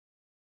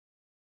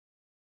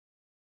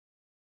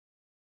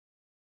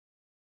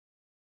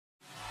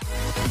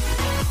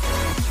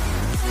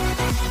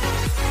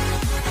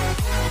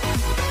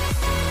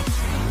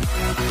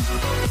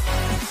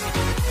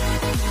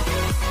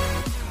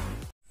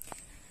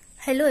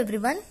Hello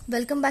everyone,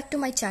 welcome back to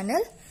my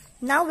channel.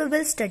 Now we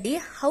will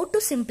study how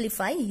to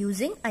simplify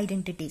using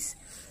identities.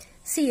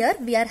 See here,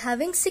 we are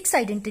having 6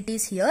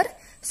 identities here.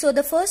 So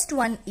the first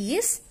one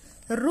is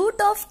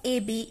root of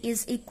AB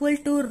is equal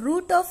to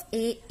root of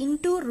A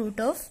into root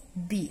of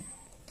B.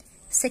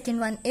 Second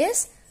one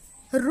is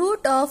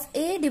root of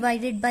A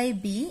divided by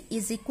B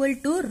is equal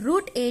to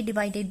root A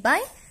divided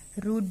by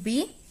root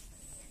B.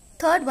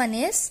 Third one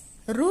is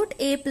root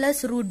A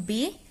plus root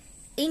B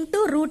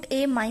into root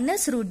A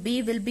minus root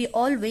B will be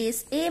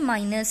always A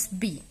minus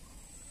B.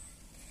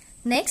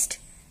 Next,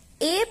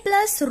 A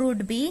plus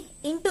root B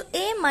into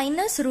A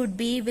minus root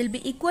B will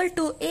be equal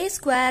to A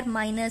square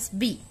minus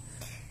B.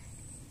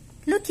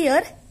 Look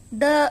here,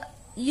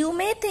 you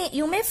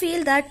may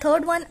feel that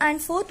third one and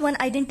fourth one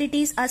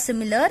identities are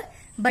similar,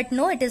 but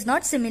no, it is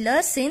not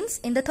similar, since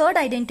in the third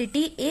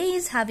identity A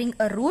is having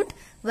a root,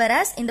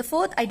 whereas in the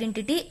fourth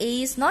identity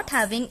A is not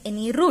having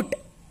any root.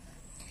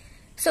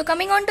 So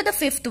coming on to the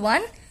fifth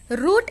one,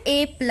 root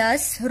A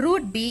plus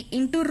root B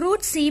into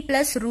root C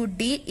plus root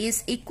D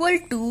is equal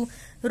to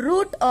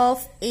root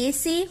of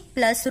AC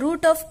plus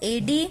root of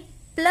AD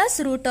plus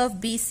root of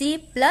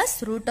BC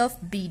plus root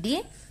of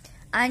BD.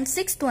 And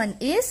sixth one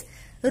is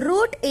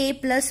root A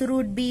plus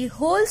root B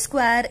whole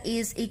square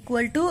is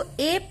equal to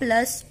A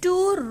plus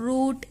 2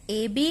 root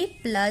AB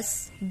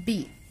plus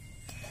B.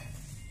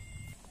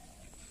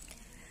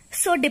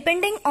 So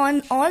depending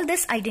on all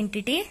this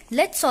identity,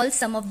 let's solve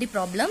some of the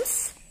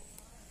problems.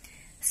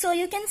 So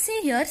you can see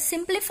here,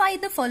 simplify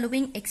the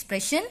following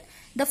expression.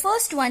 The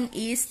first one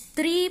is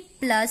 3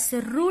 plus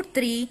root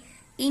 3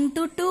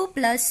 into 2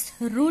 plus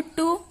root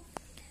 2.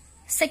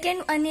 Second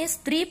one is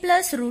 3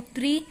 plus root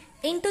 3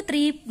 into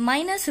 3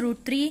 minus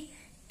root 3.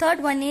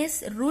 Third one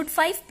is root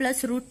 5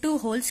 plus root 2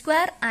 whole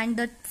square. And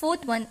the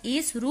fourth one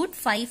is root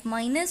 5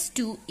 minus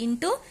 2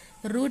 into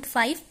root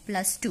 5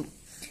 plus 2.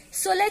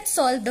 So let's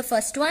solve the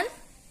first one.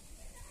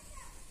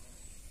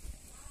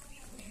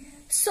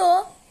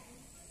 So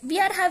we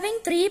are having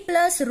 3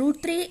 plus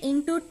root 3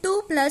 into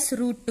 2 plus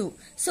root 2.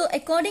 So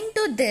according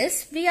to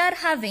this, we are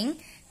having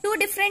two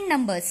different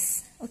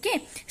numbers.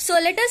 Okay. So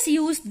let us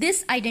use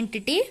this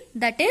identity,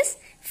 that is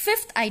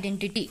fifth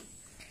identity.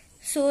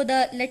 So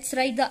let's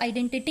write the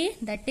identity,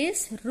 that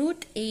is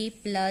root A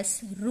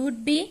plus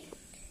root B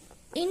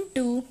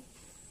into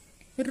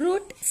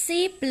root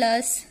C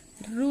plus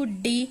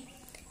root D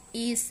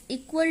is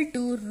equal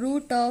to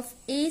root of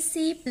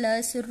AC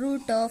plus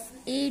root of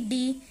AD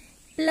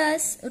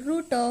plus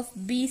root of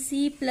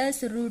BC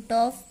plus root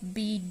of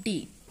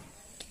BD.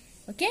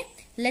 Okay,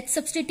 let's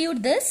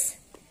substitute this.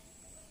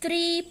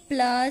 3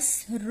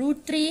 plus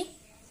root 3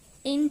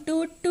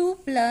 into 2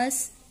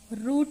 plus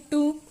root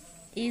 2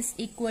 is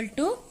equal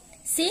to,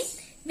 see,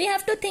 we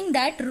have to think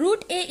that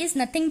root A is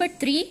nothing but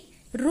 3,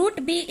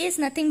 root B is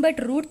nothing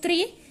but root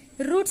 3,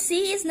 root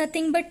C is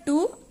nothing but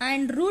 2,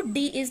 and root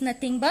D is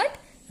nothing but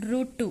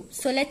root 2.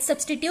 So let's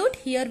substitute.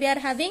 Here we are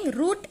having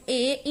root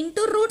A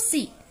into root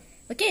C.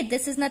 Okay,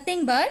 this is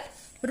nothing but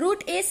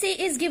root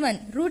AC is given.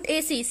 Root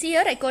AC. See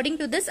here, according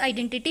to this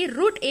identity,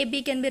 root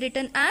AB can be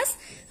written as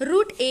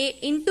root A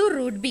into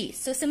root B.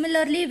 So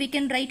similarly, we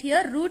can write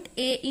here root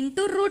A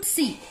into root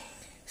C.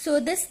 So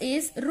this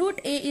is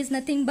root A is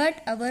nothing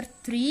but our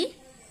 3.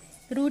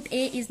 Root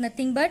A is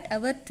nothing but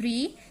our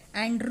 3.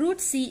 And root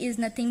C is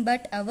nothing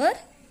but our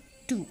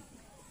 2.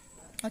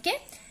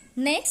 Okay.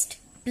 Next,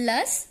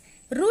 plus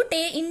root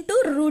A into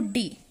root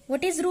D.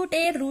 What is root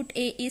A? Root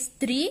A is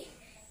 3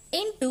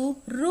 into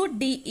root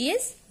D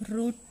is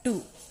root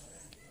 2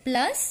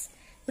 plus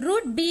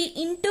root B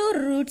into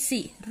root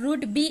C.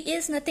 Root B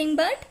is nothing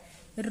but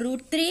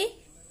root 3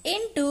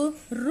 into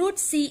root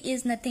C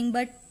is nothing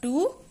but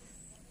 2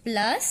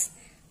 plus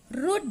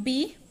root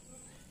B.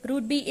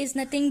 Root B is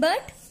nothing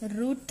but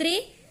root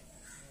 3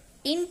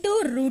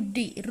 into root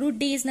D. Root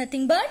D is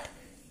nothing but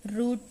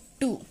root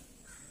 2.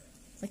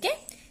 Okay.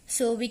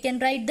 So we can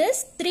write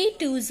this 3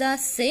 2s are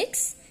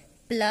 6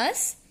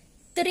 plus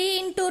 3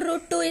 into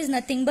root 2 is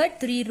nothing but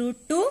 3 root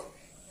 2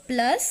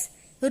 plus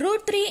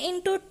root 3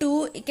 into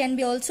 2 it can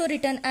be also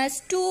written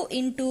as 2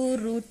 into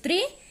root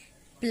 3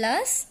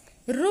 plus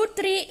root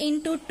 3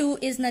 into 2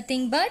 is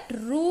nothing but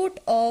root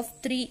of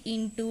 3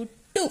 into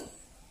 2.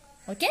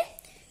 Okay.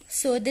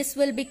 So this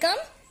will become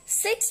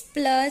 6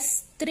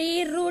 plus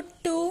 3 root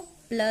 2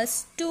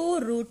 plus 2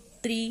 root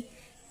 3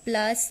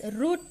 plus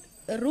root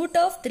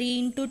of 3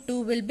 into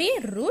 2 will be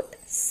root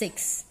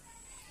 6.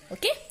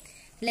 Okay.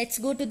 Let's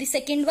go to the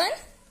second one,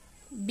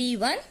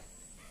 B1,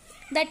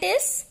 that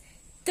is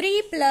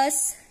 3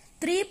 plus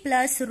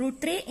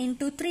root 3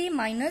 into 3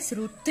 minus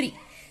root 3.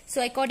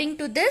 So according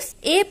to this,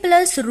 A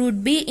plus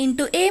root B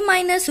into A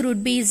minus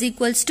root B is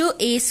equals to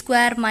A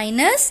square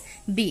minus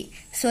B.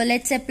 So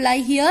let's apply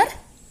here.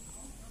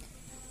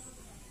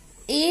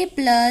 A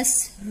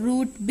plus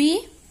root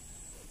B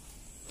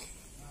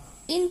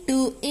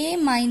into A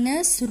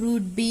minus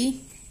root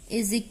B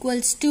is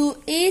equals to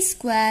A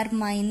square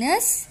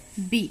minus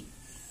B.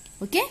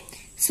 Okay,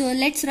 so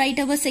let's write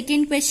our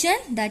second question,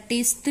 that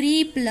is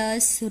 3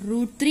 plus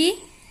root 3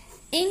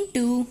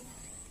 into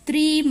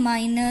 3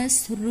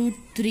 minus root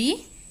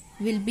 3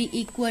 will be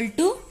equal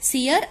to,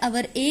 see here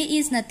our a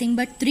is nothing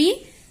but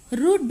 3,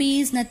 root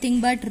b is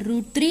nothing but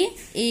root 3,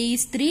 a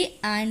is 3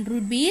 and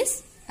root b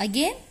is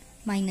again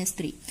minus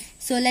 3.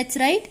 So let's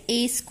write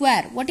a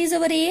square. What is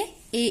our a?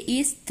 A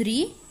is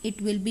 3.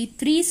 It will be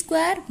 3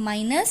 square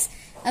minus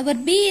our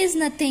b is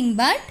nothing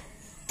but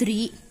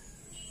 3.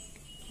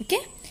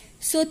 Okay.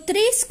 So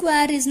 3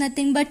 square is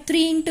nothing but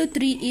 3 into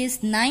 3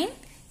 is 9.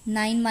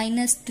 9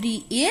 minus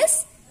 3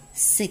 is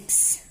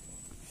 6.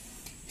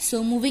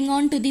 So moving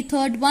on to the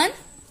third one.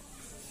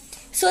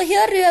 So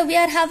here we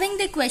are having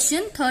the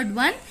question, third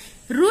one,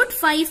 root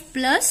 5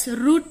 plus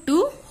root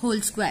 2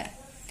 whole square.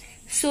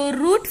 So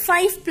root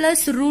 5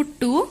 plus root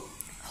 2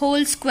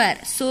 whole square.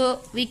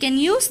 So we can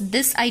use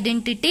this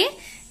identity,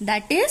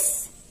 that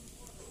is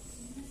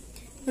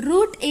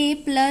root a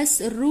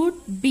plus root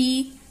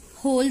b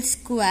whole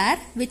square,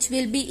 which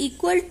will be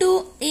equal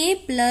to a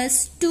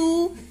plus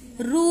 2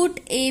 root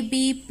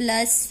ab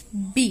plus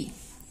b.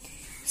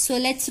 So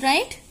let's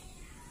write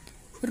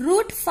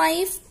root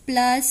 5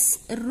 plus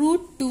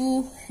root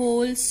 2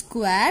 whole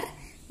square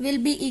will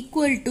be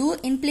equal to,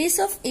 in place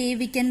of a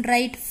we can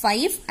write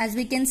 5, as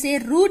we can say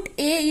root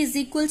a is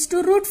equals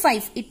to root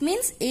 5. It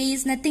means a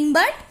is nothing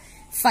but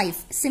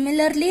 5.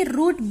 Similarly,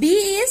 root b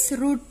is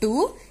root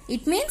 2.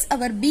 It means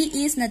our b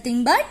is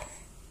nothing but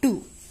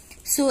 2.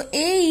 So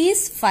a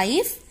is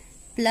 5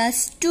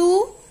 plus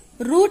 2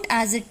 root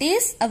as it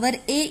is, our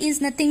a is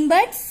nothing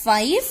but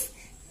 5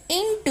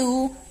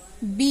 into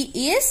b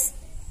is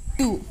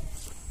 2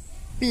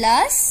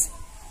 plus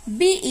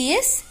b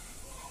is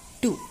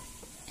 2.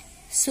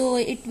 So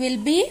it will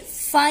be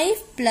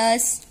 5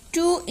 plus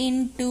 2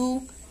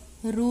 into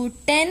root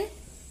 10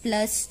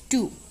 plus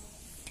 2.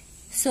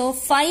 So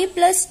 5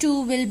 plus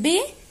 2 will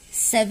be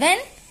 7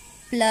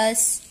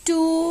 plus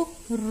 2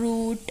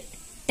 root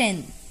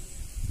 10.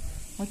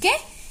 Okay.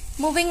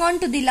 Moving on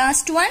to the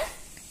last one,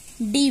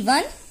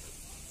 D1.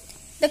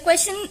 The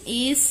question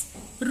is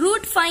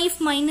root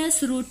 5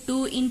 minus root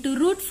 2 into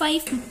root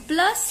 5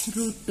 plus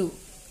root 2.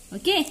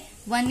 Okay.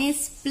 One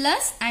is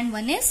plus and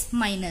one is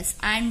minus,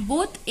 and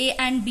both a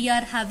and b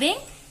are having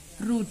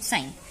root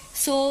sign.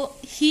 So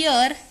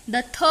here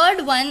the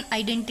third one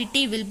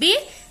identity will be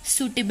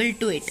suitable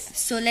to it.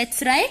 So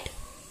let's write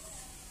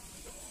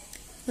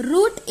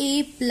root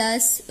a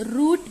plus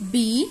root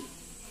b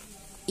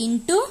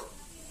into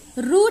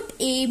root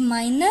a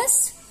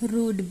minus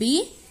root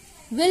b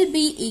will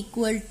be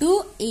equal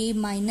to a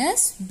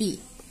minus b.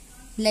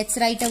 Let's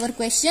write our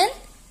question.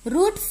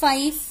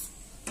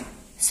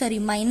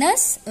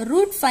 Minus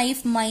root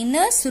 5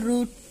 minus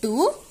root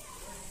 2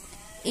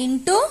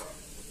 into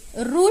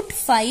root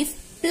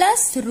 5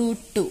 plus root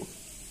 2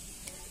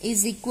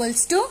 is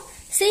equals to,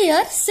 see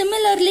here,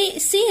 similarly,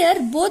 see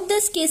here both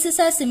these cases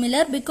are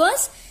similar,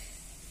 because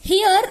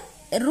here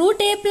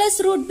root a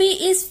plus root b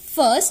is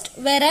first,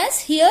 whereas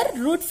here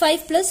root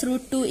 5 plus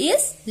root 2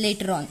 is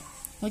later on.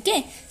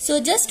 Okay,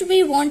 so just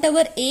we want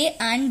our a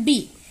and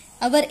b.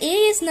 Our a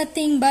is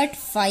nothing but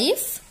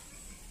 5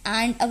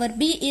 and our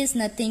b is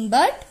nothing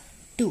but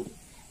 2.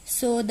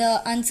 So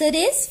the answer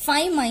is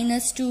 5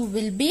 minus 2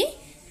 will be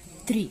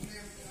 3.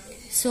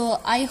 So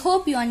I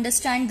hope you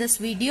understand this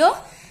video.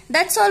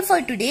 That's all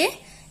for today.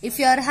 If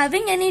you are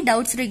having any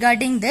doubts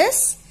regarding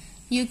this,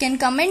 you can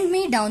comment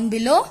me down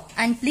below,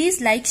 and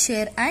please like,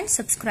 share and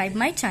subscribe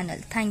my channel.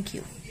 Thank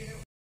you.